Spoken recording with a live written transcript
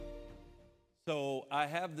I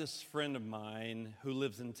have this friend of mine who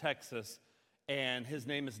lives in Texas, and his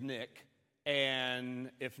name is Nick. And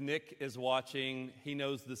if Nick is watching, he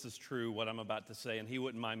knows this is true, what I'm about to say, and he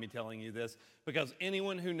wouldn't mind me telling you this, because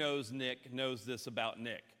anyone who knows Nick knows this about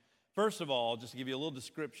Nick. First of all, just to give you a little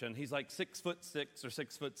description, he's like 6'6" or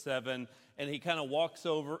 6'7", and he kind of walks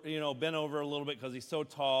over, bent over a little bit because he's so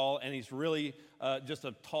tall, and he's really just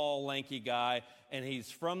a tall, lanky guy, and he's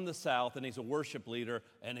from the South, and he's a worship leader,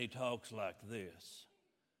 and he talks like this.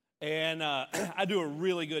 And I do a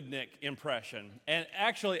really good Nick impression, and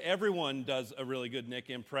actually everyone does a really good Nick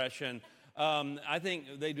impression. I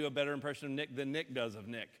think they do a better impression of Nick than Nick does of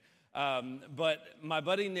Nick. But my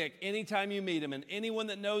buddy Nick, anytime you meet him, and anyone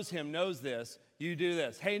that knows him knows this, you do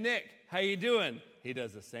this. Hey, Nick, how you doing? He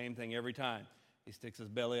does the same thing every time. He sticks his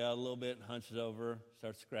belly out a little bit, hunches over,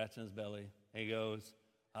 starts scratching his belly. He goes,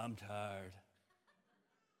 I'm tired.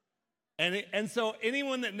 And so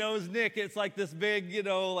anyone that knows Nick, it's like this big,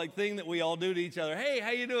 thing that we all do to each other. Hey,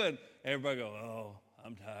 how you doing? Everybody go, oh,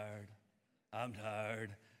 I'm tired. I'm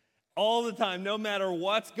tired. All the time, no matter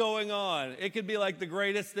what's going on. It could be like the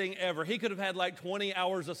greatest thing ever. He could have had like 20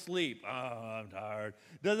 hours of sleep. Oh, I'm tired.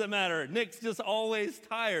 Doesn't matter. Nick's just always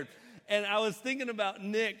tired. And I was thinking about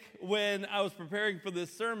Nick when I was preparing for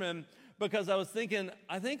this sermon, because I was thinking,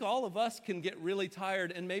 I think all of us can get really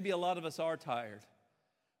tired, and maybe a lot of us are tired.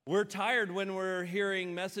 We're tired when we're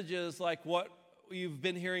hearing messages like what you've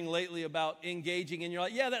been hearing lately about engaging, and you're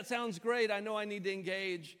like, yeah, that sounds great. I know I need to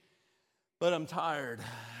engage, but I'm tired.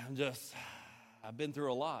 I've been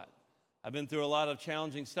through a lot. I've been through a lot of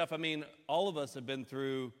challenging stuff. I mean, all of us have been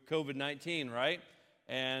through COVID-19, right?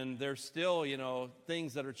 And there's still,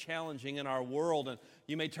 things that are challenging in our world. And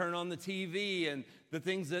you may turn on the TV, and the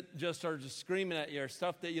things that just are just screaming at you are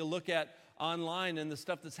stuff that you look at online, and the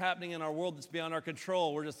stuff that's happening in our world that's beyond our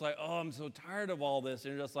control. We're just like, oh, I'm so tired of all this.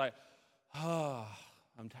 And you're just like, oh,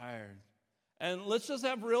 I'm tired. And let's just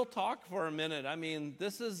have real talk for a minute. I mean,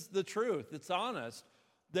 this is the truth. It's honest.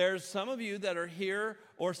 There's some of you that are here,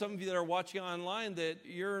 or some of you that are watching online, that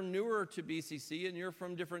you're newer to BCC and you're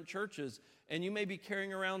from different churches, and you may be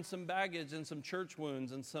carrying around some baggage and some church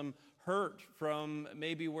wounds and some hurt from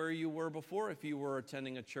maybe where you were before if you were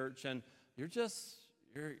attending a church, and you're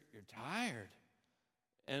tired.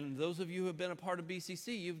 And those of you who have been a part of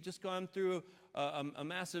BCC, you've just gone through a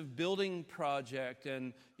massive building project,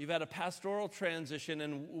 and you've had a pastoral transition,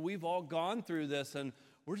 and we've all gone through this, and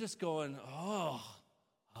we're just going, oh,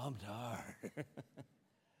 I'm tired.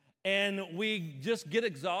 And we just get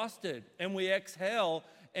exhausted, and we exhale,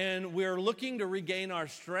 and we're looking to regain our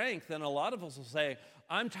strength. And a lot of us will say,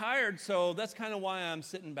 I'm tired, so that's kind of why I'm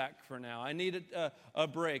sitting back for now. I need a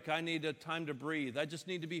break. I need a time to breathe. I just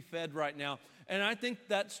need to be fed right now. And I think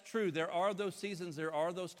that's true. There are those seasons. There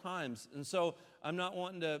are those times. And so I'm not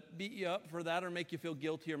wanting to beat you up for that or make you feel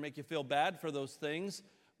guilty or make you feel bad for those things.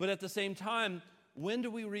 But at the same time, when do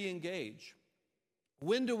we re-engage?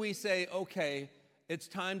 When do we say, okay, it's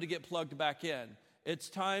time to get plugged back in? It's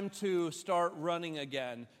time to start running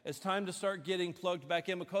again. It's time to start getting plugged back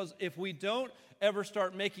in, because if we don't ever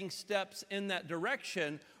start making steps in that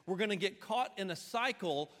direction, we're going to get caught in a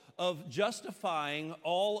cycle of justifying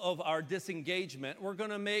all of our disengagement. We're going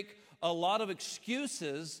to make a lot of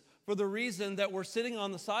excuses for the reason that we're sitting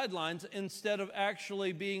on the sidelines instead of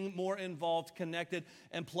actually being more involved, connected,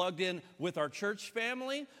 and plugged in with our church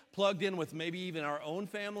family, plugged in with maybe even our own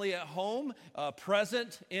family at home,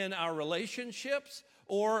 present in our relationships,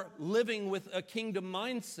 or living with a kingdom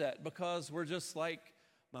mindset, because we're just like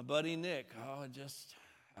my buddy Nick.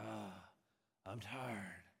 I'm tired.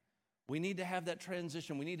 We need to have that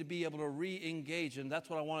transition. We need to be able to re-engage, and that's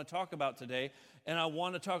what I want to talk about today. And I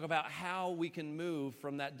want to talk about how we can move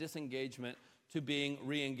from that disengagement to being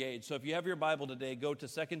re-engaged. So if you have your Bible today, go to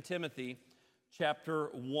 2 Timothy chapter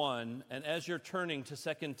 1. And as you're turning to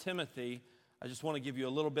 2 Timothy, I just want to give you a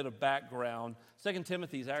little bit of background. 2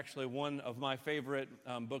 Timothy is actually one of my favorite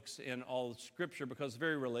books in all of Scripture, because it's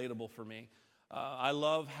very relatable for me. I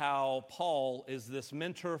love how Paul is this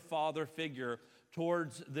mentor, father figure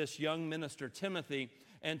towards this young minister, Timothy.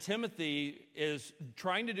 And Timothy is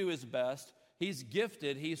trying to do his best. He's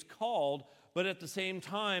gifted, he's called, but at the same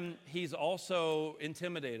time, he's also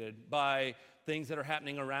intimidated by things that are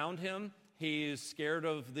happening around him. He's scared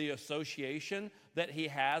of the association that he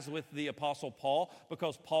has with the Apostle Paul,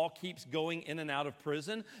 because Paul keeps going in and out of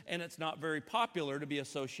prison, and it's not very popular to be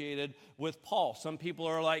associated with Paul. Some people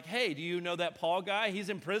are like, hey, do you know that Paul guy? He's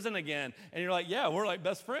in prison again. And you're like, yeah, we're like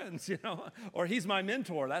best friends, or he's my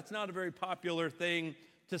mentor. That's not a very popular thing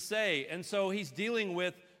to say. And so he's dealing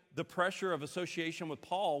with the pressure of association with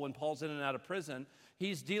Paul when Paul's in and out of prison.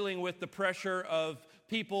 He's dealing with the pressure of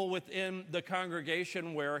people within the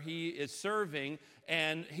congregation where he is serving,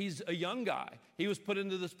 and he's a young guy. He was put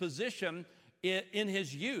into this position in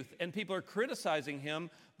his youth, and people are criticizing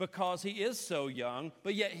him because he is so young,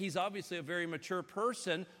 but yet he's obviously a very mature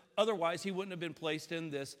person. Otherwise, he wouldn't have been placed in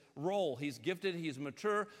this role. He's gifted, he's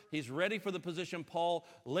mature, he's ready for the position. Paul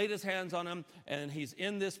laid his hands on him, and he's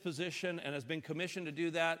in this position and has been commissioned to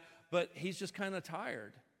do that, but he's just kind of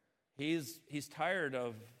tired. He's tired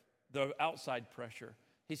of the outside pressure.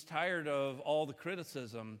 He's tired of all the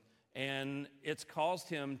criticism, and it's caused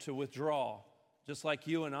him to withdraw, just like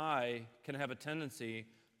you and I can have a tendency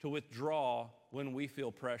to withdraw when we feel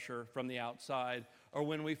pressure from the outside, or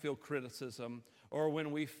when we feel criticism, or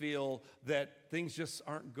when we feel that things just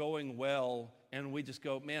aren't going well, and we just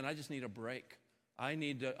go, man, I just need a break. I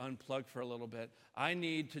need to unplug for a little bit. I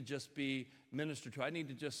need to just be ministered to. I need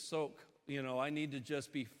to just soak. I need to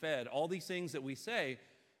just be fed. All these things that we say,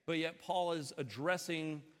 but yet Paul is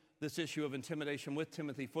addressing this issue of intimidation with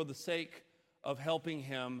Timothy for the sake of helping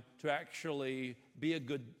him to actually be a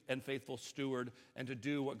good and faithful steward and to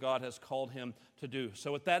do what God has called him to do.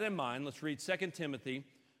 So with that in mind, let's read 2 Timothy,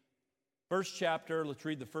 first chapter. Let's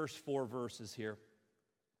read the first 4 verses here.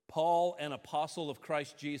 Paul, an apostle of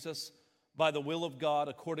Christ Jesus, by the will of God,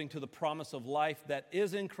 according to the promise of life that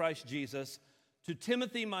is in Christ Jesus, to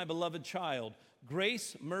Timothy, my beloved child,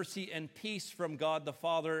 grace, mercy, and peace from God the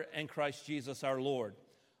Father and Christ Jesus our Lord.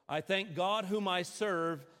 I thank God whom I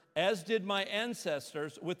serve, as did my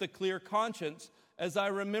ancestors, with a clear conscience, as I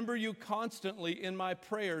remember you constantly in my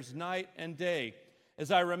prayers night and day. As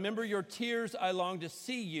I remember your tears, I long to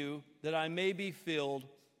see you, that I may be filled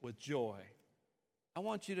with joy. I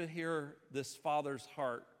want you to hear this father's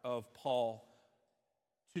heart of Paul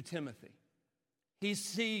to Timothy. He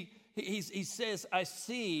says, I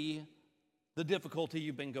see the difficulty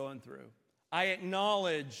you've been going through. I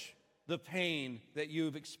acknowledge the pain that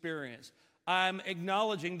you've experienced. I'm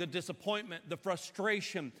acknowledging the disappointment, the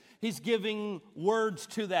frustration. He's giving words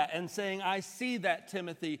to that and saying, I see that,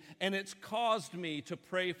 Timothy, and it's caused me to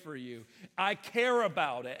pray for you. I care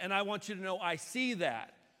about it, and I want you to know I see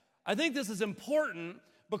that. I think this is important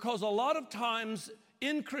because a lot of times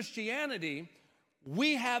in Christianity,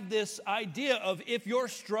 we have this idea of if you're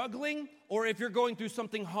struggling, or if you're going through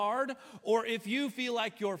something hard, or if you feel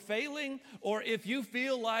like you're failing, or if you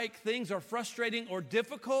feel like things are frustrating or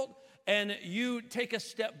difficult, and you take a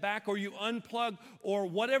step back or you unplug or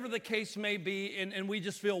whatever the case may be, and we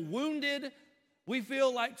just feel wounded, we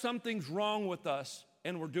feel like something's wrong with us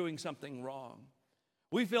and we're doing something wrong.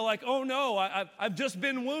 We feel like, oh no, I've just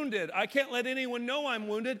been wounded. I can't let anyone know I'm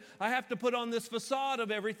wounded. I have to put on this facade of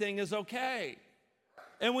everything is okay.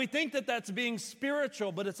 And we think that that's being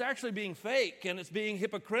spiritual, but it's actually being fake and it's being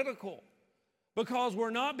hypocritical because we're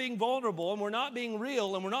not being vulnerable and we're not being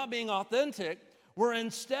real and we're not being authentic. We're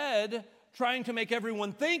instead trying to make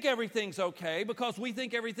everyone think everything's okay because we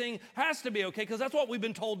think everything has to be okay because that's what we've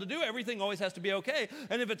been told to do. Everything always has to be okay.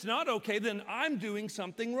 And if it's not okay, then I'm doing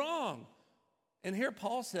something wrong. And here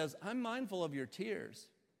Paul says, I'm mindful of your tears.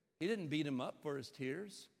 He didn't beat him up for his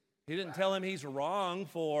tears. He didn't tell him he's wrong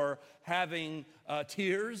for having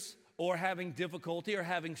tears or having difficulty or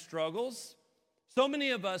having struggles. So many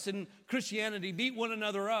of us in Christianity beat one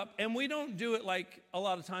another up, and we don't do it like a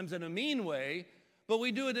lot of times in a mean way, but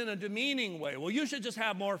we do it in a demeaning way. Well, you should just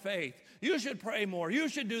have more faith. You should pray more. You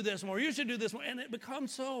should do this more. You should do this more. And it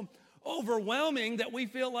becomes so overwhelming that we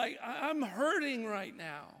feel like, I'm hurting right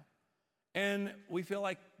now. And we feel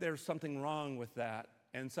like there's something wrong with that,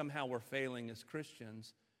 and somehow we're failing as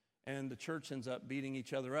Christians. And the church ends up beating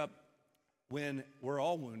each other up when we're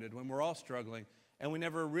all wounded, when we're all struggling, and we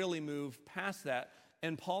never really move past that.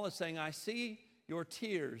 And Paul is saying, I see your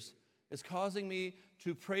tears. It's causing me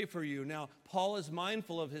to pray for you. Now, Paul is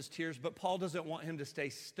mindful of his tears, but Paul doesn't want him to stay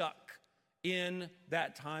stuck in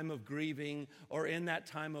that time of grieving or in that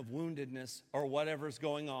time of woundedness or whatever's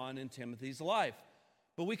going on in Timothy's life.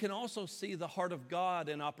 But we can also see the heart of God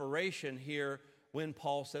in operation here when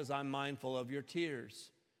Paul says, I'm mindful of your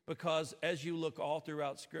tears. Because as you look all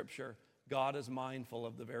throughout Scripture, God is mindful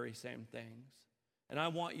of the very same things. And I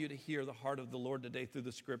want you to hear the heart of the Lord today through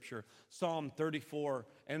the Scripture. Psalm 34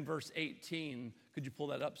 and verse 18. Could you pull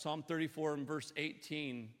that up? Psalm 34 and verse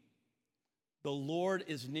 18. The Lord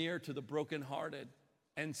is near to the brokenhearted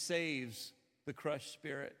and saves the crushed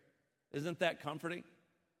spirit. Isn't that comforting?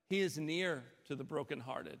 He is near to the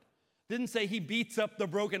brokenhearted. Didn't say he beats up the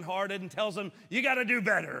brokenhearted and tells them, you got to do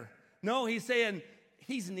better. No, he's saying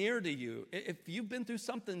he's near to you. If you've been through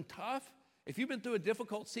something tough, if you've been through a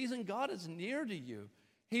difficult season, God is near to you.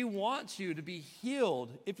 He wants you to be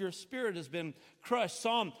healed if your spirit has been crushed.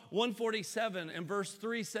 Psalm 147 and verse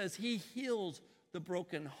 3 says he heals the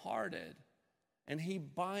brokenhearted, and he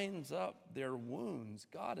binds up their wounds.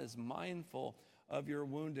 God is mindful of your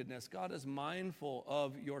woundedness. God is mindful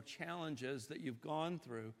of your challenges that you've gone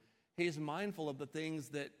through. He's mindful of the things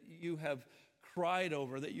that you have cried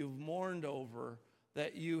over, that you've mourned over,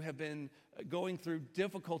 that you have been going through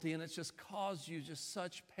difficulty, and it's just caused you just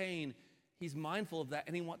such pain. He's mindful of that,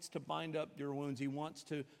 and he wants to bind up your wounds. He wants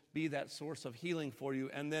to be that source of healing for you.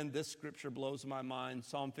 And then this scripture blows my mind,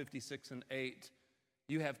 Psalm 56:8.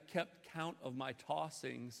 You have kept count of my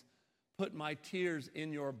tossings, put my tears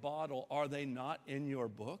in your bottle. Are they not in your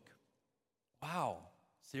book? Wow,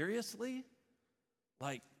 seriously?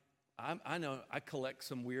 Like, I know I collect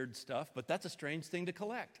some weird stuff, but that's a strange thing to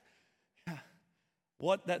collect.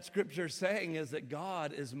 What that scripture is saying is that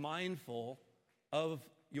God is mindful of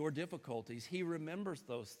your difficulties. He remembers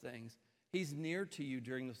those things. He's near to you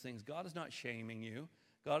during those things. God is not shaming you.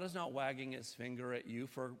 God is not wagging his finger at you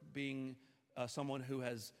for being someone who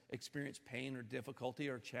has experienced pain or difficulty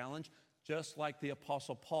or challenge, just like the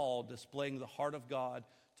Apostle Paul displaying the heart of God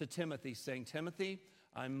to Timothy, saying, Timothy,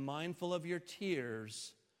 I'm mindful of your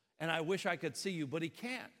tears, and I wish I could see you, but he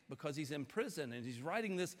can't because he's in prison, and he's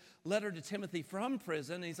writing this letter to Timothy from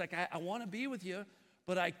prison, and he's like, I want to be with you,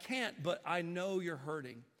 but I can't, but I know you're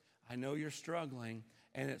hurting. I know you're struggling,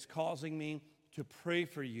 and it's causing me to pray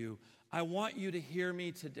for you. I want you to hear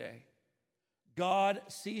me today. God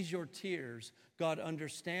sees your tears. God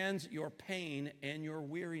understands your pain and your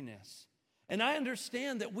weariness. And I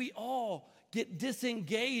understand that we all get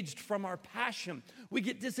disengaged from our passion. We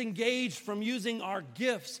get disengaged from using our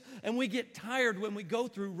gifts, and we get tired when we go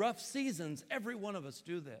through rough seasons. Every one of us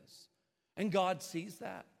do this. And God sees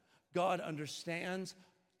that. God understands.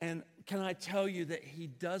 And can I tell you that he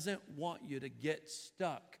doesn't want you to get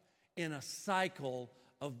stuck in a cycle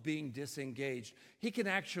of being disengaged. He can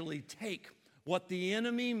actually take what the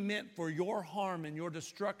enemy meant for your harm and your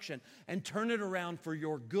destruction and turn it around for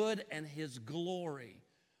your good and his glory.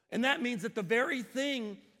 And that means that the very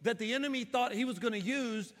thing that the enemy thought he was going to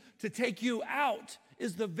use to take you out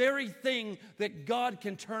is the very thing that God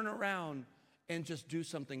can turn around and just do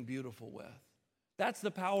something beautiful with. That's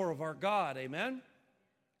the power of our God, amen?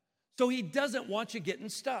 So he doesn't want you getting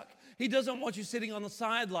stuck. He doesn't want you sitting on the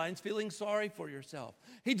sidelines feeling sorry for yourself.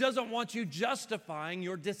 He doesn't want you justifying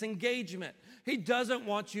your disengagement. He doesn't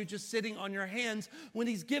want you just sitting on your hands when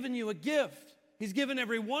he's given you a gift. He's given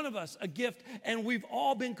every one of us a gift, and we've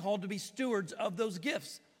all been called to be stewards of those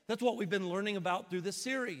gifts. That's what we've been learning about through this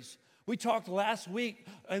series. We talked last week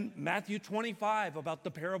in Matthew 25 about the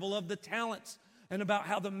parable of the talents and about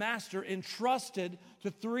how the master entrusted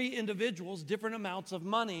to 3 individuals different amounts of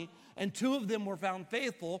money, and 2 of them were found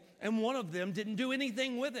faithful, and 1 of them didn't do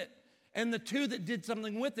anything with it. And the 2 that did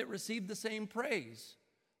something with it received the same praise.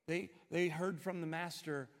 They heard from the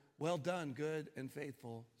master, well done, good and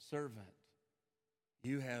faithful servant.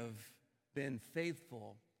 You have been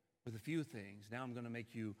faithful with a few things. Now I'm going to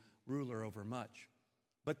make you ruler over much.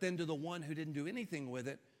 But then to the one who didn't do anything with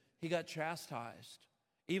it, he got chastised.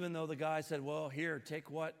 Even though the guy said, well, here, take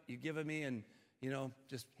what you've given me and,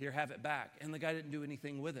 just here, have it back. And the guy didn't do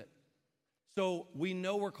anything with it. So we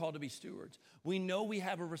know we're called to be stewards. We know we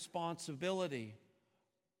have a responsibility.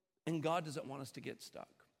 And God doesn't want us to get stuck.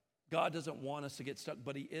 God doesn't want us to get stuck,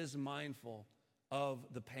 but he is mindful of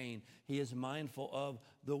the pain. He is mindful of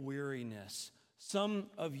the weariness. Some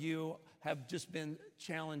of you have just been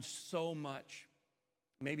challenged so much,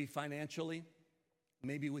 maybe financially,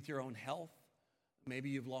 maybe with your own health. Maybe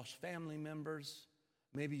you've lost family members.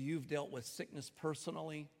 Maybe you've dealt with sickness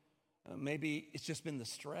personally. Maybe it's just been the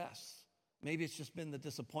stress. Maybe it's just been the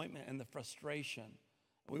disappointment and the frustration.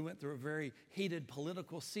 We went through a very heated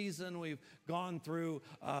political season. We've gone through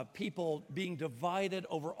people being divided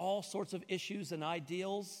over all sorts of issues and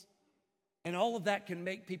ideals. And all of that can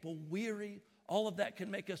make people weary. All of that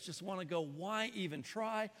can make us just want to go, why even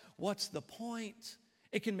try? What's the point?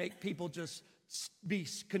 It can make people just be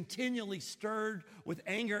continually stirred with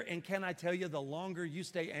anger. And can I tell you, the longer you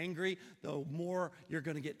stay angry, the more you're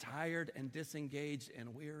going to get tired and disengaged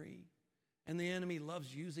and weary. And the enemy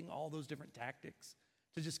loves using all those different tactics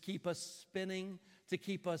to just keep us spinning, to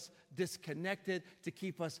keep us disconnected, to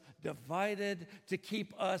keep us divided, to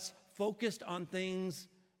keep us focused on things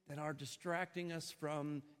that are distracting us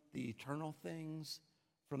from the eternal things,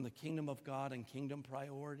 from the kingdom of God and kingdom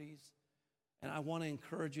priorities. And I want to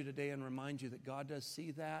encourage you today and remind you that God does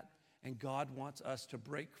see that, and God wants us to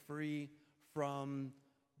break free from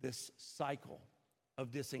this cycle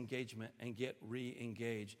of disengagement and get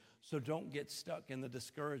re-engaged. So don't get stuck in the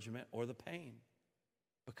discouragement or the pain,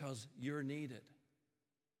 because you're needed.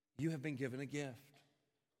 You have been given a gift.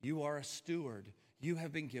 You are a steward. you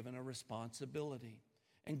have been given a responsibility.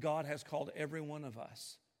 And God has called every one of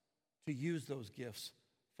us to use those gifts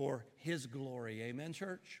for his glory. Amen,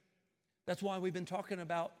 church? That's why we've been talking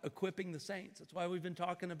about equipping the saints. That's why we've been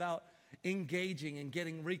talking about engaging and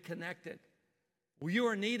getting reconnected. Well, you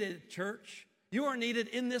are needed, church. You are needed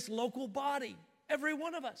in this local body. Every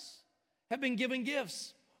one of us have been given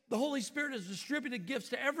gifts. The Holy Spirit has distributed gifts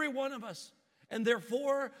to every one of us. And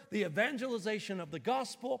therefore, the evangelization of the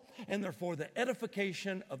gospel, and therefore the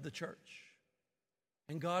edification of the church.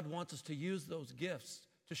 And God wants us to use those gifts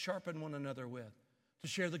to sharpen one another with, to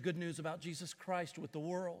share the good news about Jesus Christ with the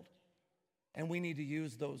world. And we need to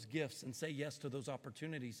use those gifts and say yes to those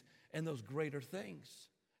opportunities and those greater things.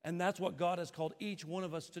 And that's what God has called each one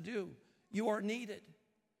of us to do. You are needed.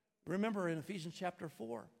 Remember in Ephesians chapter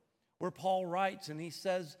 4, where Paul writes and he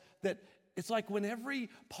says that it's like when every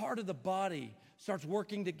part of the body starts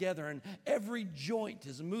working together and every joint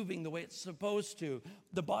is moving the way it's supposed to,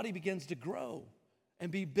 the body begins to grow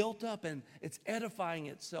and be built up, and it's edifying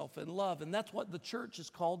itself in love. And that's what the church is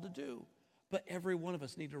called to do. But every one of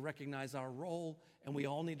us need to recognize our role, and we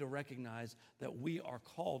all need to recognize that we are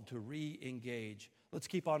called to re-engage. Let's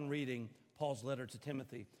keep on reading Paul's letter to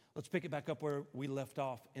Timothy. Let's pick it back up where we left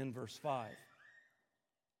off in verse 5.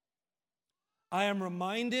 I am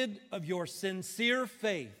reminded of your sincere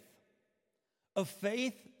faith, a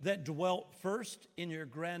faith that dwelt first in your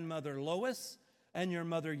grandmother Lois and your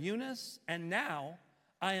mother Eunice, and now,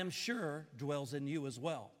 I am sure, dwells in you as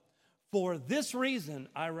well. For this reason,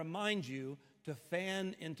 I remind you to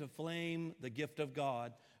fan into flame the gift of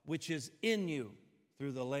God, which is in you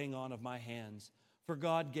through the laying on of my hands. For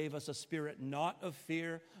God gave us a spirit not of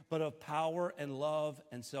fear, but of power and love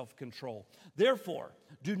and self-control. Therefore,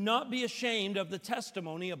 do not be ashamed of the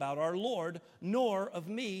testimony about our Lord, nor of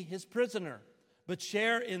me, his prisoner, but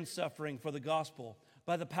share in suffering for the gospel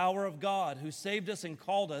by the power of God, who saved us and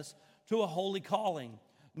called us to a holy calling,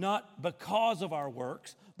 not because of our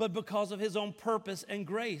works, but because of his own purpose and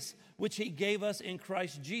grace, which he gave us in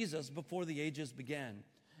Christ Jesus before the ages began,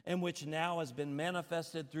 and which now has been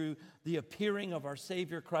manifested through the appearing of our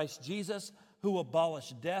Savior Christ Jesus, who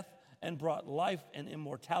abolished death and brought life and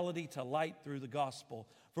immortality to light through the gospel,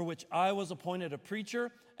 for which I was appointed a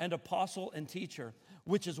preacher and apostle and teacher,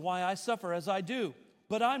 which is why I suffer as I do.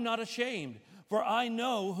 But I'm not ashamed, for I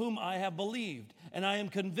know whom I have believed, and I am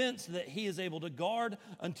convinced that he is able to guard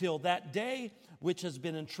until that day which has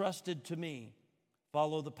been entrusted to me.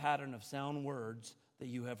 Follow the pattern of sound words that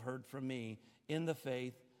you have heard from me in the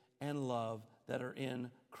faith and love that are in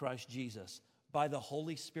Christ Jesus. By the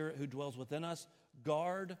Holy Spirit who dwells within us,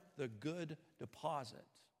 guard the good deposit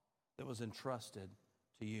that was entrusted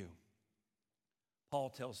to you. Paul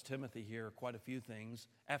tells Timothy here quite a few things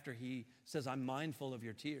after he says, I'm mindful of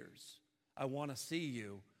your tears. I want to see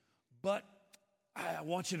you, but I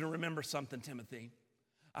want you to remember something, Timothy.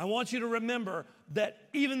 I want you to remember that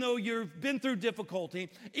even though you've been through difficulty,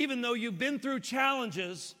 even though you've been through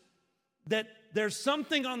challenges, that there's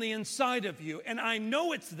something on the inside of you, and I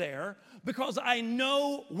know it's there because I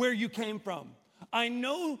know where you came from. I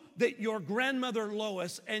know that your grandmother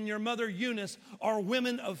Lois and your mother Eunice are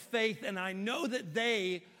women of faith, and I know that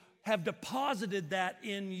they have deposited that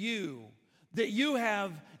in you, that you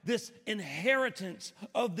have this inheritance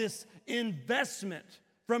of this investment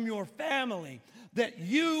from your family, that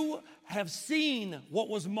you have seen what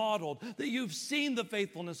was modeled, that you've seen the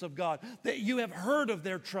faithfulness of God, that you have heard of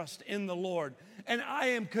their trust in the Lord. And I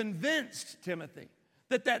am convinced, Timothy,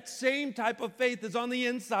 that that same type of faith is on the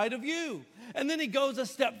inside of you. And then he goes a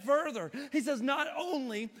step further. He says, not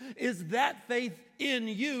only is that faith in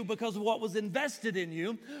you because of what was invested in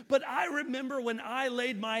you, but I remember when I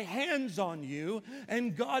laid my hands on you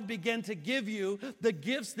and God began to give you the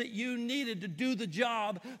gifts that you needed to do the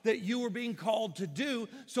job that you were being called to do.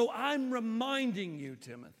 So I'm reminding you,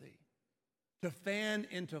 Timothy, to fan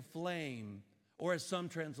into flame, or as some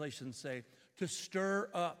translations say, to stir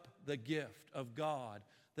up the gift of God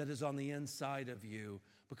that is on the inside of you,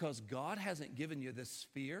 because God hasn't given you this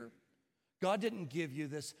fear. God didn't give you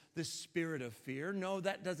this spirit of fear. No,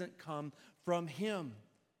 that doesn't come from him.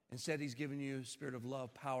 Instead, he's given you a spirit of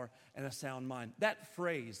love, power, and a sound mind. That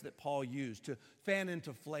phrase that Paul used, to fan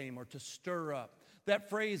into flame or to stir up, that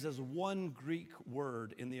phrase is one Greek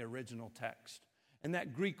word in the original text. And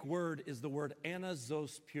that Greek word is the word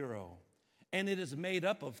anazospiro. And it is made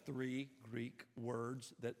up of three Greek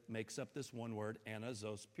words that makes up this one word,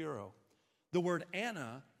 anazospiro. The word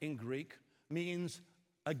ana in Greek means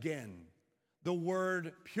again. The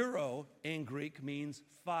word puro in Greek means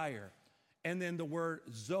fire. And then the word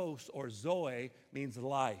zos or zoe means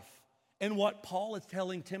life. And what Paul is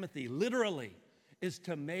telling Timothy literally is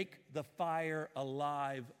to make the fire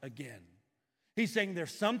alive again. He's saying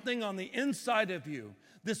there's something on the inside of you,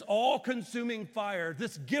 this all-consuming fire,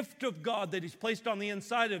 this gift of God that he's placed on the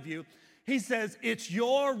inside of you. He says it's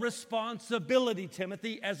your responsibility,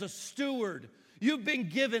 Timothy, as a steward. You've been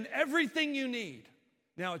given everything you need.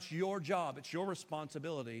 Now it's your job, it's your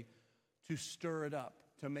responsibility to stir it up,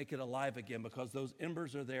 to make it alive again, because those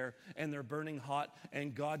embers are there and they're burning hot,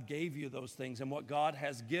 and God gave you those things. And what God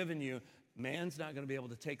has given you, man's not going to be able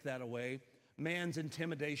to take that away. Man's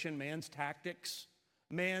intimidation, man's tactics,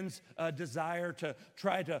 man's desire to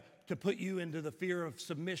try to put you into the fear of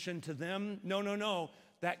submission to them. No.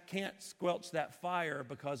 That can't squelch that fire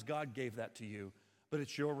because God gave that to you. But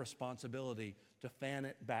it's your responsibility to fan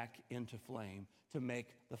it back into flame, to make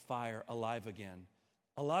the fire alive again.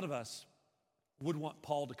 A lot of us would want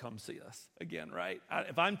Paul to come see us again, right?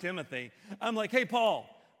 If I'm Timothy, I'm like, hey, Paul,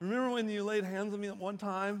 remember when you laid hands on me that one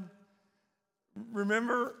time?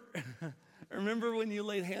 Remember when you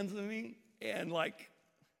laid hands on me? And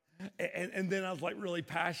then I was like really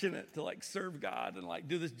passionate to like serve God and like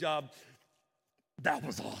do this job. That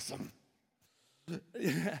was awesome.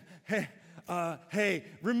 Hey,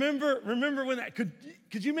 remember when that,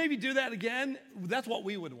 could you maybe do that again? That's what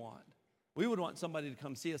we would want. We would want somebody to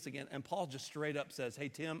come see us again. And Paul just straight up says, hey,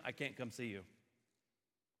 Tim, I can't come see you.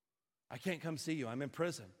 I can't come see you. I'm in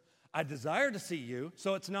prison. I desire to see you,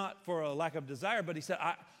 so it's not for a lack of desire, but he said,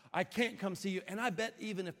 I can't come see you. And I bet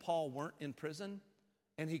even if Paul weren't in prison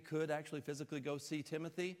and he could actually physically go see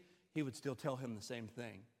Timothy, he would still tell him the same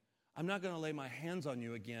thing. I'm not going to lay my hands on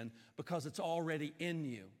you again because it's already in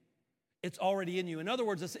you. It's already in you. In other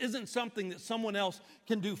words, this isn't something that someone else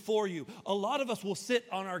can do for you. A lot of us will sit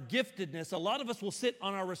on our giftedness. A lot of us will sit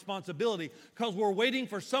on our responsibility because we're waiting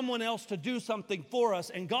for someone else to do something for us,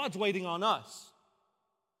 and God's waiting on us.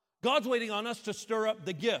 God's waiting on us to stir up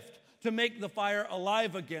the gift, to make the fire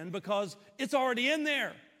alive again, because it's already in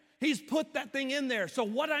there. He's put that thing in there. So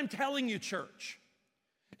what I'm telling you, church,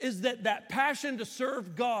 is that passion to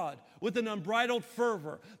serve God with an unbridled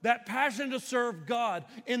fervor, that passion to serve God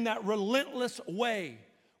in that relentless way,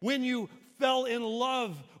 when you fell in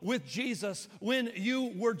love with Jesus, when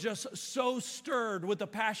you were just so stirred with the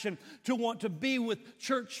passion to want to be with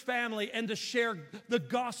church family and to share the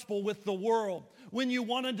gospel with the world, when you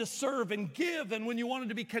wanted to serve and give, and when you wanted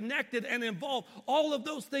to be connected and involved, all of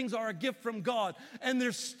those things are a gift from God, and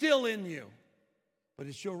they're still in you. But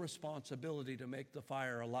it's your responsibility to make the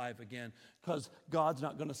fire alive again, because God's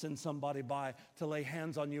not going to send somebody by to lay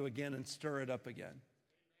hands on you again and stir it up again.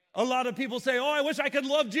 A lot of people say, oh, I wish I could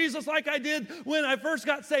love Jesus like I did when I first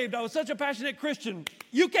got saved. I was such a passionate Christian.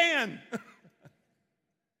 You can.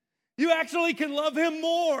 You actually can love him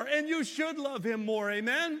more, and you should love him more.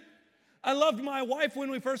 Amen? I loved my wife when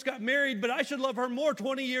we first got married, but I should love her more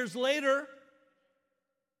 20 years later.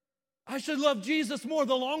 I should love Jesus more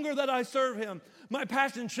the longer that I serve him. My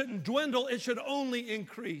passion shouldn't dwindle. It should only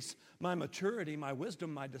increase. My maturity, my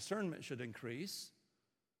wisdom, my discernment should increase.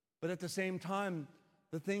 But at the same time,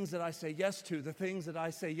 the things that I say yes to, the things that I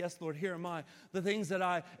say, yes, Lord, here am I, the things that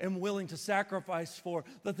I am willing to sacrifice for,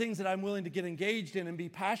 the things that I'm willing to get engaged in and be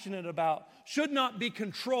passionate about, should not be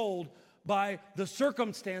controlled by the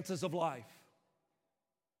circumstances of life.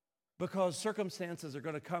 Because circumstances are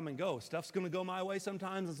going to come and go. Stuff's going to go my way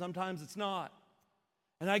sometimes, and sometimes it's not.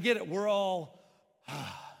 And I get it. We're all,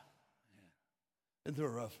 been through a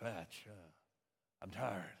rough patch. I'm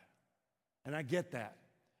tired. And I get that.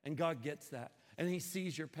 And God gets that. And he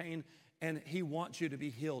sees your pain, and he wants you to be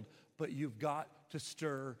healed. But you've got to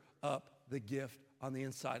stir up the gift on the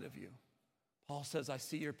inside of you. Paul says, I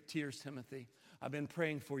see your tears, Timothy. I've been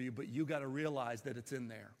praying for you, but you got to realize that it's in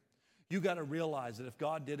there. You got to realize that if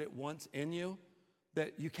God did it once in you,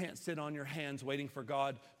 that you can't sit on your hands waiting for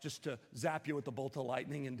God just to zap you with a bolt of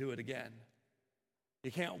lightning and do it again.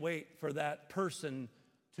 You can't wait for that person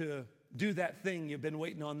to do that thing you've been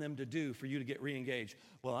waiting on them to do for you to get re-engaged.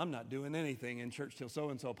 Well, I'm not doing anything in church till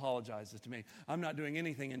so-and-so apologizes to me. I'm not doing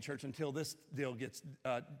anything in church until this deal gets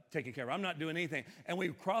taken care of. I'm not doing anything. And we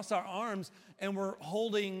cross our arms and we're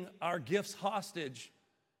holding our gifts hostage.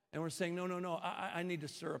 And we're saying, no, I need to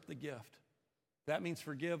stir up the gift. If that means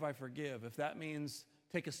forgive, I forgive. If that means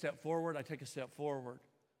take a step forward, I take a step forward.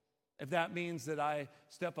 If that means that I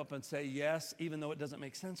step up and say yes, even though it doesn't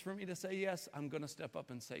make sense for me to say yes, I'm going to step up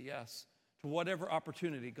and say yes to whatever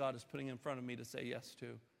opportunity God is putting in front of me to say yes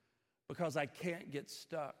to. Because I can't get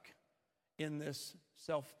stuck in this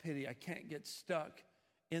self-pity. I can't get stuck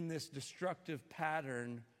in this destructive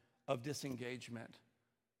pattern of disengagement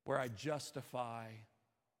where I justify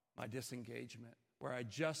my disengagement, where I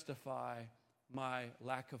justify my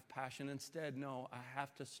lack of passion. Instead, no, I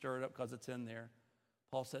have to stir it up because it's in there.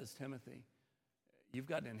 Paul says, Timothy, you've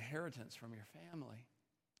got an inheritance from your family,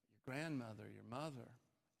 your grandmother, your mother.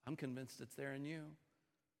 I'm convinced it's there in you.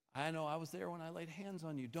 I know I was there when I laid hands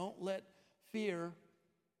on you. Don't let fear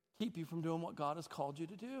keep you from doing what God has called you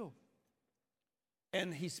to do.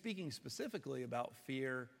 And he's speaking specifically about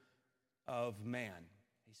fear of man.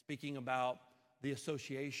 He's speaking about the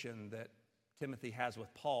association that Timothy has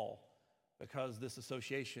with Paul, because this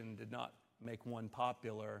association did not make one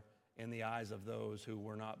popular in the eyes of those who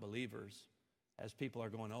were not believers. As people are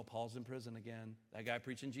going, oh, Paul's in prison again. That guy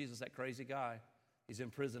preaching Jesus, that crazy guy, he's in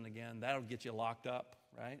prison again. That'll get you locked up,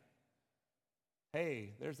 right?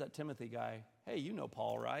 Hey, there's that Timothy guy. Hey, you know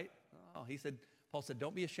Paul, right? Oh, Paul said,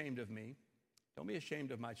 don't be ashamed of me. Don't be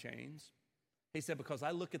ashamed of my chains. He said, because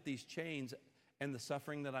I look at these chains and the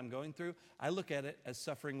suffering that I'm going through, I look at it as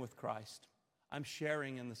suffering with Christ. I'm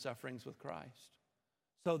sharing in the sufferings with Christ.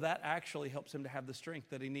 So that actually helps him to have the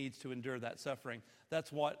strength that he needs to endure that suffering.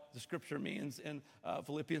 That's what the scripture means in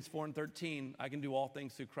Philippians 4:13. I can do all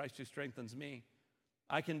things through Christ who strengthens me.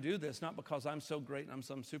 I can do this not because I'm so great and I'm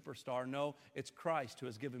some superstar. No, it's Christ who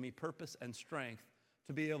has given me purpose and strength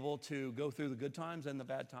to be able to go through the good times and the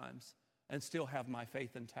bad times and still have my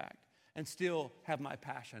faith intact and still have my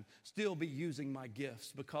passion, still be using my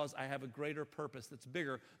gifts, because I have a greater purpose that's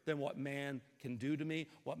bigger than what man can do to me,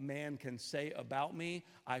 what man can say about me.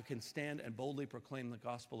 I can stand and boldly proclaim the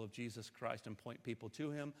gospel of Jesus Christ and point people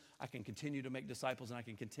to him. I can continue to make disciples, and I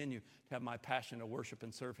can continue to have my passion to worship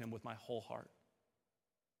and serve him with my whole heart.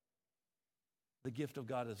 The gift of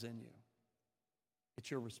God is in you.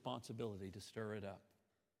 It's your responsibility to stir it up.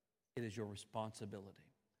 It is your responsibility.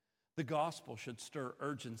 The gospel should stir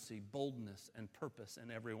urgency, boldness, and purpose in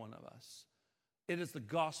every one of us. It is the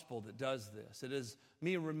gospel that does this. It is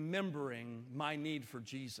me remembering my need for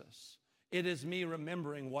Jesus. It is me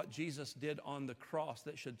remembering what Jesus did on the cross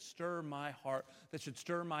that should stir my heart, that should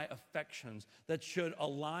stir my affections, that should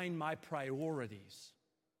align my priorities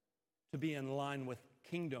to be in line with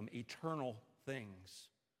kingdom, eternal things,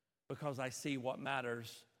 because I see what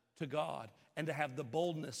matters to God, and to have the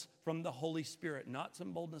boldness from the Holy Spirit, not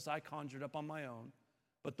some boldness I conjured up on my own,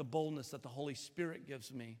 but the boldness that the Holy Spirit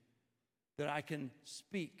gives me, that I can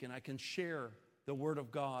speak and I can share the Word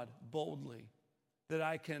of God boldly, that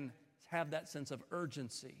I can have that sense of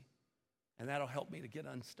urgency, and that'll help me to get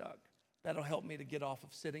unstuck. That'll help me to get off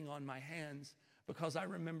of sitting on my hands, because I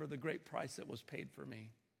remember the great price that was paid for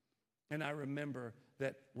me. And I remember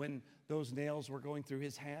that when those nails were going through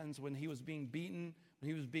his hands, when he was being beaten, when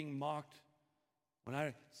he was being mocked, when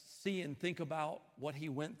I see and think about what he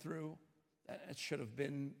went through, that should have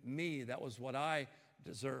been me. That was what I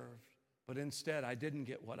deserved. But instead, I didn't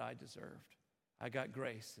get what I deserved. I got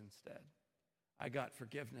grace instead. I got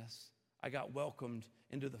forgiveness. I got welcomed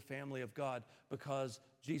into the family of God, because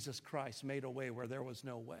Jesus Christ made a way where there was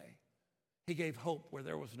no way. He gave hope where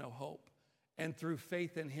there was no hope. And through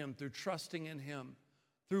faith in him, through trusting in him,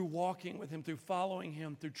 through walking with him, through following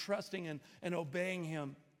him, through trusting and obeying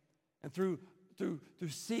him, and through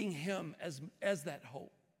seeing him as that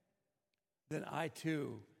hope, then I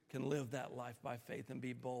too can live that life by faith and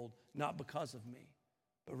be bold, not because of me,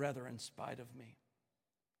 but rather in spite of me.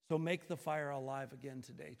 So make the fire alive again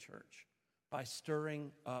today, church, by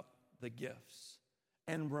stirring up the gifts,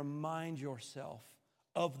 and remind yourself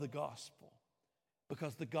of the gospel,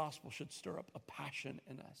 because the gospel should stir up a passion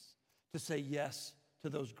in us to say yes to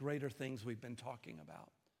those greater things we've been talking about.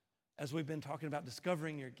 As we've been talking about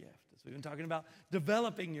discovering your gift, as we've been talking about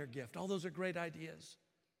developing your gift, all those are great ideas,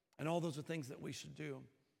 and all those are things that we should do.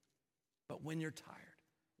 But when you're tired,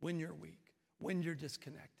 when you're weak, when you're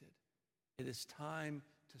disconnected, it is time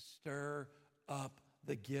to stir up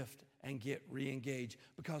the gift and get re-engaged,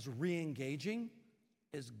 because re-engaging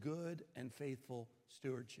is good and faithful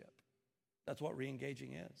stewardship. That's what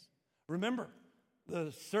re-engaging is. Remember,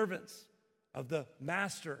 the servants of the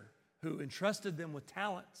master who entrusted them with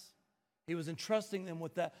talents, he was entrusting them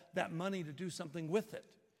with that money to do something with it.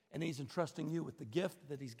 And he's entrusting you with the gift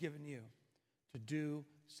that he's given you to do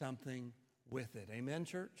something with it. Amen,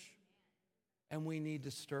 church? And we need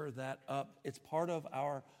to stir that up. It's part of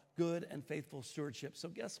our good and faithful stewardship. So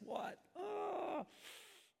guess what?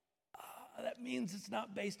 That means it's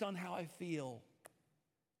not based on how I feel.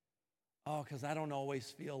 Because I don't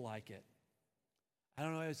always feel like it. I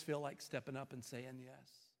don't always feel like stepping up and saying yes.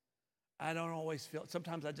 I don't always feel,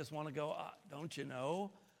 sometimes I just want to go, don't you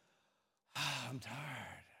know? I'm tired.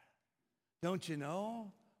 Don't you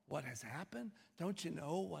know what has happened? Don't you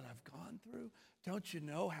know what I've gone through? Don't you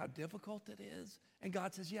know how difficult it is? And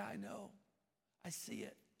God says, yeah, I know. I see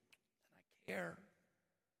it. And I care.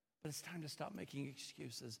 But it's time to stop making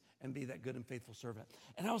excuses and be that good and faithful servant.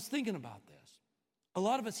 And I was thinking about this. A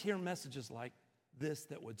lot of us hear messages like this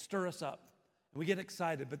that would stir us up, and we get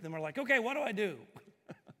excited, but then we're like, okay, what do I do?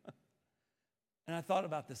 And I thought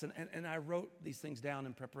about this, and I wrote these things down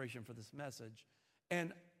in preparation for this message,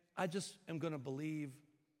 and I just am going to believe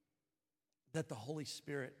that the Holy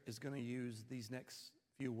Spirit is going to use these next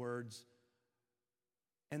few words,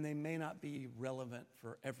 and they may not be relevant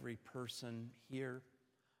for every person here,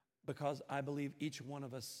 because I believe each one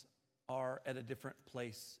of us are at a different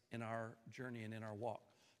place in our journey and in our walk.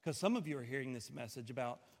 Because some of you are hearing this message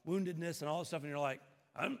about woundedness and all this stuff, and you're like,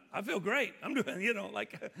 I feel great. I'm doing,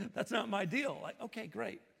 like, that's not my deal. Like, okay,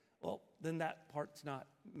 great. Well, then that part's not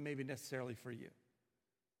maybe necessarily for you.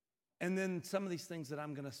 And then some of these things that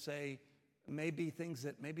I'm going to say may be things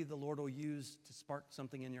that maybe the Lord will use to spark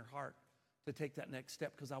something in your heart to take that next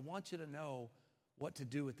step, because I want you to know what to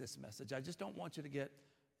do with this message. I just don't want you to get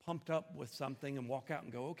pumped up with something and walk out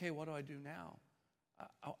and go, okay, what do I do now?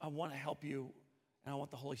 I want to help you, and I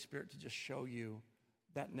want the Holy Spirit to just show you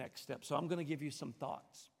that next step. So I'm going to give you some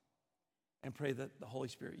thoughts and pray that the Holy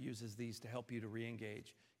Spirit uses these to help you to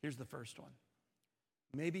re-engage. Here's the first one.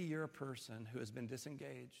 Maybe you're a person who has been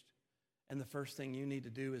disengaged, and the first thing you need to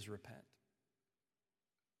do is repent.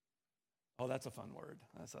 Oh, that's a fun word.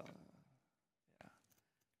 Yeah.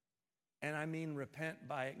 And I mean repent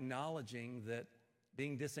by acknowledging that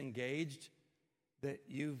being disengaged, that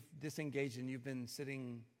you've disengaged and you've been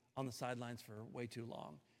sitting on the sidelines for way too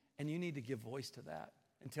long. And you need to give voice to that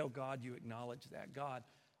and tell God you acknowledge that. God,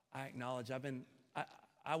 I acknowledge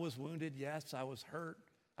I was wounded, yes, I was hurt,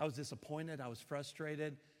 I was disappointed, I was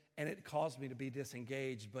frustrated, and it caused me to be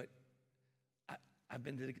disengaged, but I've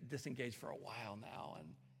been disengaged for a while now, and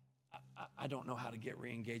I don't know how to get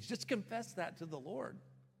re-engaged. Just confess that to the Lord.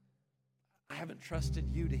 I haven't trusted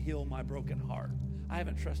you to heal my broken heart. I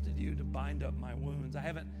haven't trusted you to bind up my wounds. I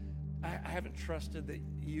haven't trusted that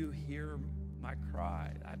you hear my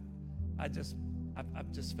cry. I've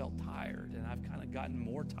just felt tired, and I've kind of gotten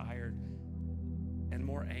more tired and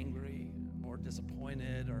more angry, more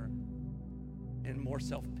disappointed, and more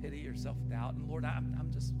self-pity or self-doubt. And Lord,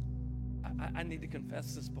 I need to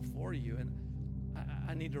confess this before you, and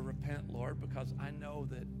I need to repent, Lord, because I know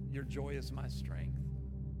that your joy is my strength.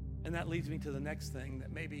 And that leads me to the next thing,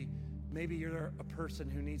 that maybe you're a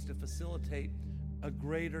person who needs to facilitate a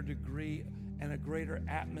greater degree and a greater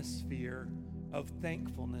atmosphere of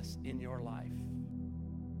thankfulness in your life.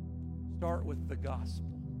 Start with the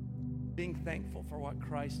gospel, being thankful for what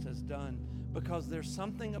Christ has done, because there's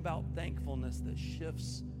something about thankfulness that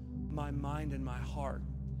shifts my mind and my heart.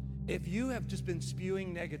 If you have just been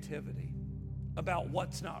spewing negativity about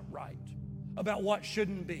what's not right, about what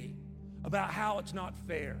shouldn't be, about how it's not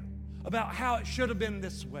fair, about how it should have been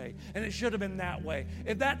this way and it should have been that way,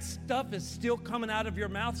 if that stuff is still coming out of your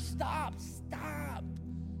mouth, stop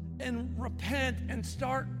and repent and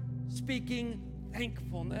start speaking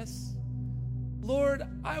thankfulness. Lord,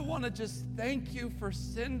 I want to just thank you for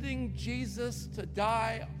sending Jesus to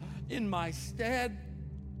die in my stead.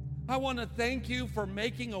 I want to thank you for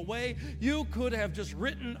making a way. You could have just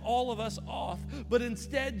written all of us off, but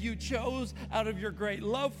instead you chose, out of your great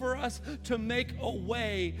love for us, to make a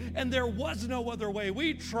way, and there was no other way.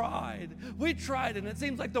 We tried, and it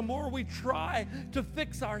seems like the more we try to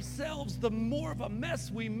fix ourselves, the more of a mess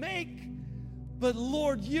we make. But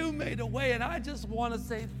Lord, you made a way, and I just want to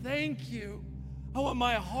say thank you. I want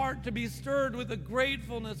my heart to be stirred with a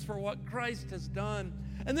gratefulness for what Christ has done.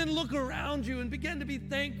 And then look around you and begin to be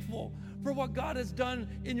thankful for what God has done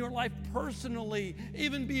in your life personally,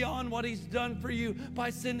 even beyond what he's done for you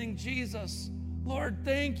by sending Jesus. Lord,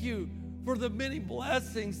 thank you for the many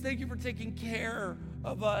blessings. Thank you for taking care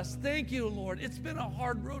of us. Thank you, Lord. It's been a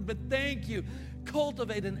hard road, but thank you.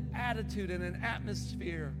 Cultivate an attitude and an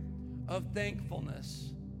atmosphere of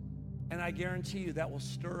thankfulness. And I guarantee you that will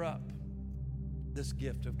stir up this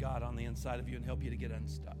gift of God on the inside of you and help you to get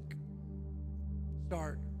unstuck.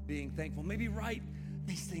 Start being thankful. Maybe write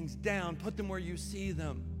these things down. Put them where you see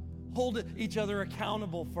them. Hold each other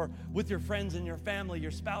accountable with your friends and your family,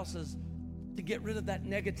 your spouses, to get rid of that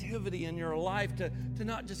negativity in your life, to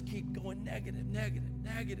not just keep going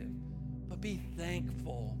negative, but be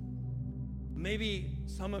thankful. Maybe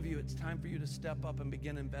some of you, it's time for you to step up and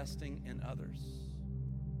begin investing in others.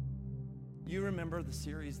 You remember the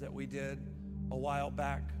series that we did a while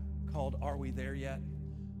back called Are We There Yet?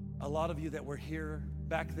 A lot of you that were here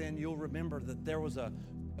back then, you'll remember that there was a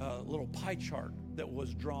little pie chart that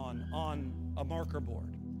was drawn on a marker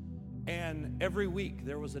board. And every week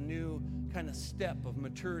there was a new kind of step of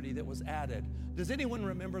maturity that was added. Does anyone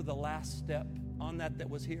remember the last step on that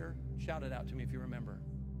was here? Shout it out to me if you remember.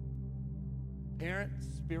 Parents,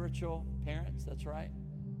 spiritual parents, that's right.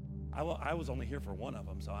 I was only here for one of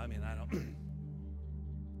them, so I don't.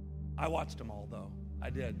 I watched them all, though. I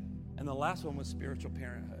did. And the last one was spiritual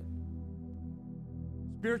parenthood.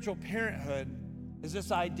 Spiritual parenthood is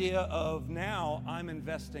this idea of now I'm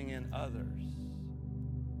investing in others.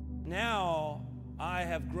 Now I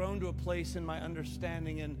have grown to a place in my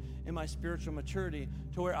understanding and in my spiritual maturity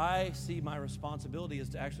to where I see my responsibility is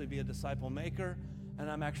to actually be a disciple maker, and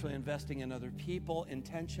I'm actually investing in other people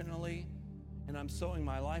intentionally, and I'm sowing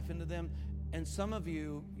my life into them. And some of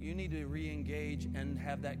you need to re-engage and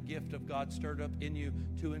have that gift of God stirred up in you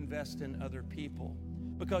to invest in other people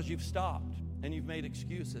because you've stopped and you've made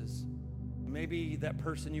excuses. Maybe that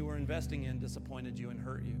person you were investing in disappointed you and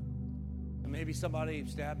hurt you. And maybe somebody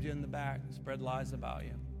stabbed you in the back, spread lies about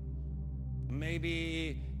you.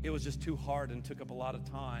 Maybe it was just too hard and took up a lot of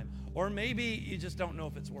time. Or maybe you just don't know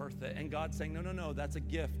if it's worth it. And God's saying, no, that's a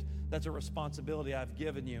gift. That's a responsibility I've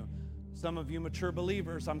given you. Some of you mature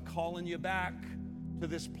believers, I'm calling you back to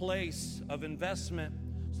this place of investment.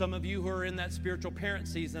 Some of you who are in that spiritual parent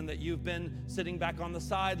season that you've been sitting back on the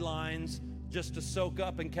sidelines just to soak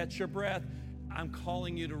up and catch your breath, I'm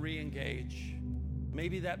calling you to re-engage.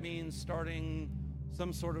 Maybe that means starting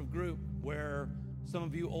some sort of group where some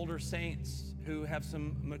of you older saints who have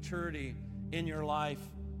some maturity in your life,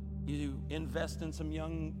 you invest in some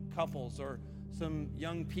young couples or some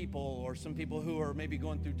young people or some people who are maybe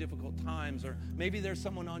going through difficult times, or maybe there's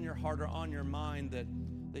someone on your heart or on your mind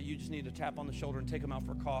that you just need to tap on the shoulder and take them out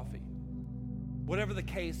for coffee. Whatever the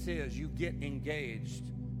case is, you get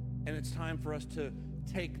engaged, and it's time for us to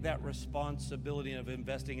take that responsibility of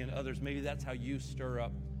investing in others. Maybe that's how you stir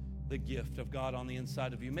up the gift of God on the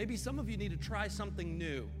inside of you. Maybe some of you need to try something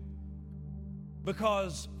new.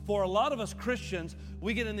 Because for a lot of us Christians,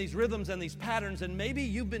 we get in these rhythms and these patterns, and maybe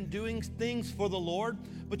you've been doing things for the Lord,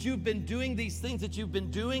 but you've been doing these things that you've been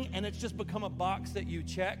doing, and it's just become a box that you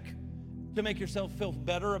check to make yourself feel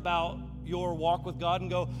better about your walk with God and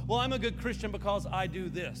go, well, I'm a good Christian because I do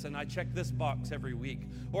this, and I check this box every week,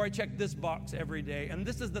 or I check this box every day, and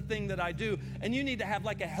this is the thing that I do. And you need to have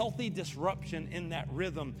like a healthy disruption in that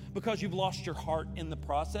rhythm because you've lost your heart in the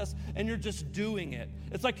process, and you're just doing it.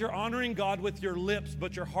 It's like you're honoring God with your lips,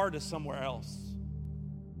 but your heart is somewhere else.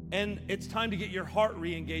 And it's time to get your heart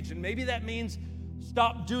re-engaged, and maybe that means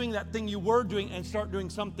stop doing that thing you were doing and start doing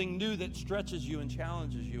something new that stretches you and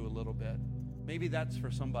challenges you a little bit. Maybe that's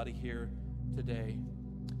for somebody here today.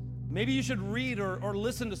 Maybe you should read or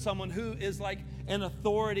listen to someone who is like an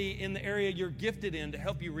authority in the area you're gifted in to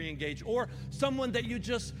help you re-engage, or someone that you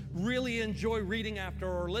just really enjoy reading after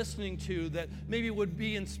or listening to that maybe would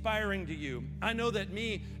be inspiring to you. I know that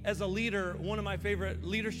me as a leader, one of my favorite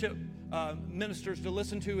leadership ministers to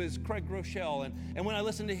listen to is Craig Groeschel, and when I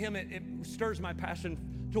listen to him, it stirs my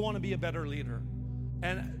passion to want to be a better leader.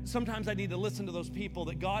 And sometimes I need to listen to those people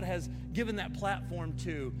that God has given that platform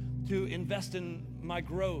to invest in my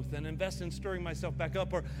growth and invest in stirring myself back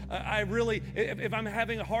up. Or I really, if I'm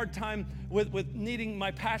having a hard time with needing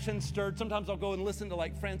my passion stirred, sometimes I'll go and listen to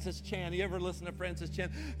like Francis Chan. You ever listen to Francis Chan?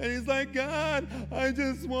 And he's like, God, I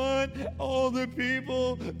just want all the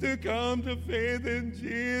people to come to faith in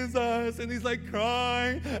Jesus. And he's like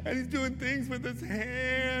crying, and he's doing things with his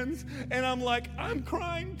hands. And I'm like, I'm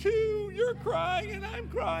crying too. You're crying and I'm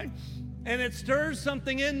crying. And it stirs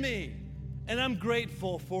something in me. And I'm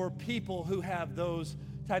grateful for people who have those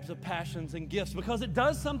types of passions and gifts because it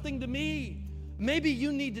does something to me. Maybe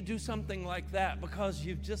you need to do something like that because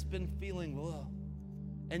you've just been feeling low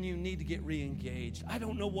and you need to get re-engaged. I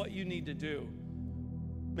don't know what you need to do.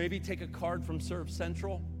 Maybe take a card from Serve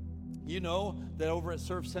Central. You know that over at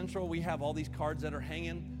Serve Central, we have all these cards that are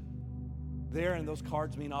hanging there, and those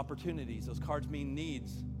cards mean opportunities. Those cards mean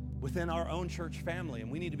needs within our own church family,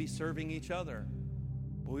 and we need to be serving each other.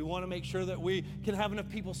 We want to make sure that we can have enough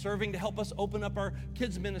people serving to help us open up our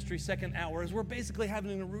kids ministry second hour, as we're basically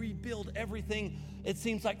having to rebuild everything, it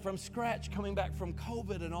seems like, from scratch, coming back from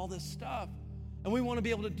COVID and all this stuff. And we want to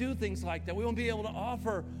be able to do things like that. We want to be able to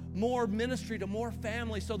offer more ministry to more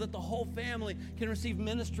families so that the whole family can receive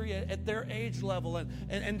ministry at their age level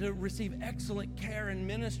and to receive excellent care and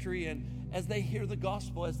ministry, and as they hear the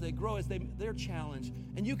gospel, as they grow, as they're challenged.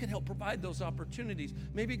 And you can help provide those opportunities.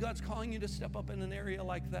 Maybe God's calling you to step up in an area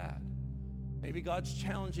like that. Maybe God's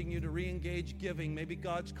challenging you to re-engage giving. Maybe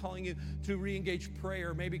God's calling you to re-engage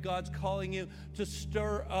prayer. Maybe God's calling you to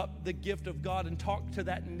stir up the gift of God and talk to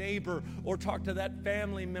that neighbor or talk to that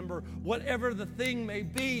family member. Whatever the thing may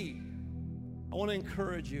be, I want to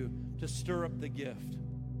encourage you to stir up the gift,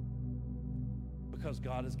 because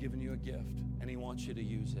God has given you a gift and He wants you to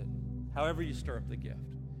use it. However you stir up the gift,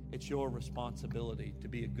 it's your responsibility to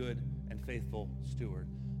be a good and faithful steward.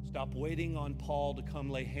 Stop waiting on Paul to come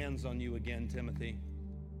lay hands on you again, Timothy,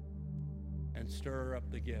 and stir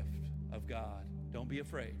up the gift of God. Don't be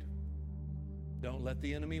afraid. Don't let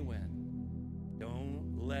the enemy win.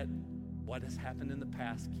 Don't let what has happened in the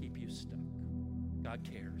past keep you stuck. God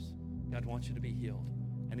cares. God wants you to be healed,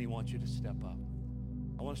 and he wants you to step up.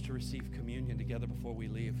 I want us to receive communion together before we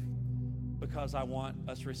leave, because I want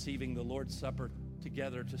us receiving the Lord's Supper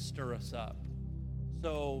together to stir us up.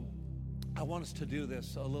 So I want us to do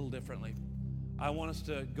this a little differently. I want us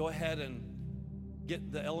to go ahead and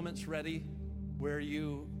get the elements ready, where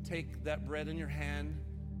you take that bread in your hand,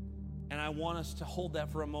 and I want us to hold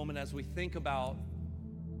that for a moment as we think about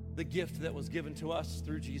the gift that was given to us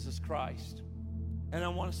through Jesus Christ. And I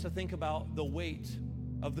want us to think about the weight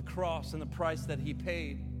of the cross and the price that he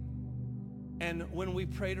paid. And when we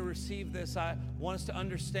pray to receive this, I want us to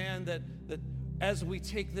understand that as we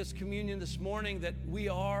take this communion this morning, that we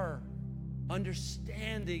are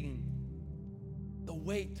understanding the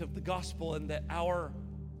weight of the gospel, and that our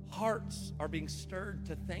hearts are being stirred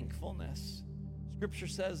to thankfulness. Scripture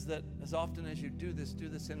says that as often as you do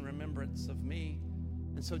this in remembrance of me.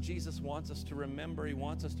 And so Jesus wants us to remember. He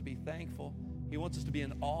wants us to be thankful. He wants us to be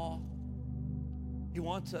in awe. He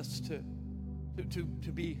wants us to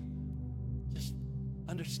be just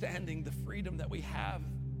understanding the freedom that we have,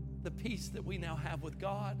 the peace that we now have with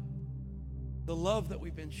God, the love that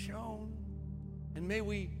we've been shown. And may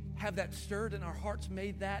we have that stirred in our hearts.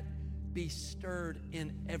 May that be stirred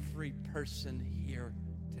in every person here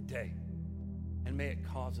today. And may it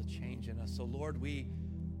cause a change in us. So Lord, we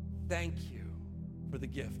thank you for the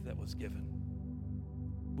gift that was given.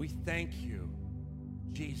 We thank you,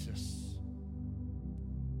 Jesus,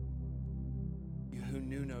 you who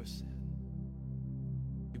knew no sin.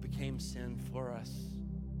 You became sin for us,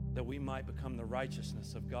 that we might become the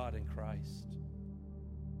righteousness of God in Christ.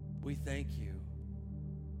 We thank you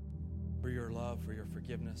for your love, for your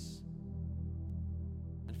forgiveness,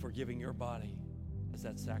 and for giving your body as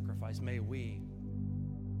that sacrifice. May we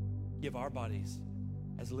give our bodies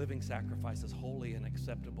as living sacrifices, holy and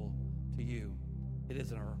acceptable to you. It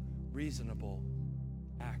is a reasonable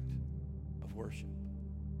act of worship.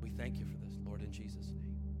 We thank you for this, Lord, in Jesus'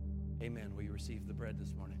 name. Amen. Will you receive the bread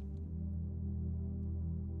this morning?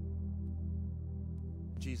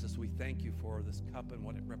 Jesus, we thank you for this cup and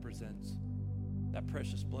what it represents. That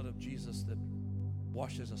precious blood of Jesus that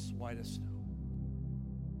washes us white as snow.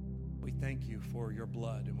 We thank you for your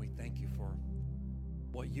blood, and we thank you for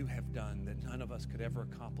what you have done that none of us could ever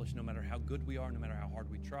accomplish, no matter how good we are, no matter how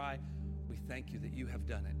hard we try. We thank you that you have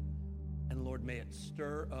done it. And Lord, may it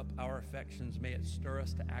stir up our affections. May it stir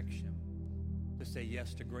us to action, to say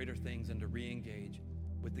yes to greater things and to re-engage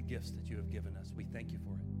with the gifts that you have given us. We thank you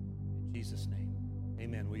for it. In Jesus' name,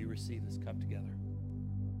 amen. Will you receive this cup together?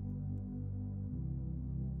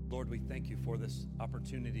 Lord, we thank you for this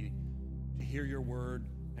opportunity to hear your word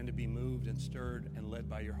and to be moved and stirred and led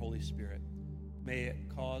by your Holy Spirit. May it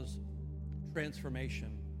cause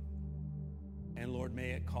transformation. And Lord,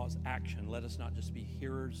 may it cause action. Let us not just be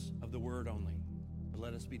hearers of the word only, but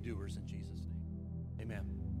let us be doers in Jesus' name. Amen.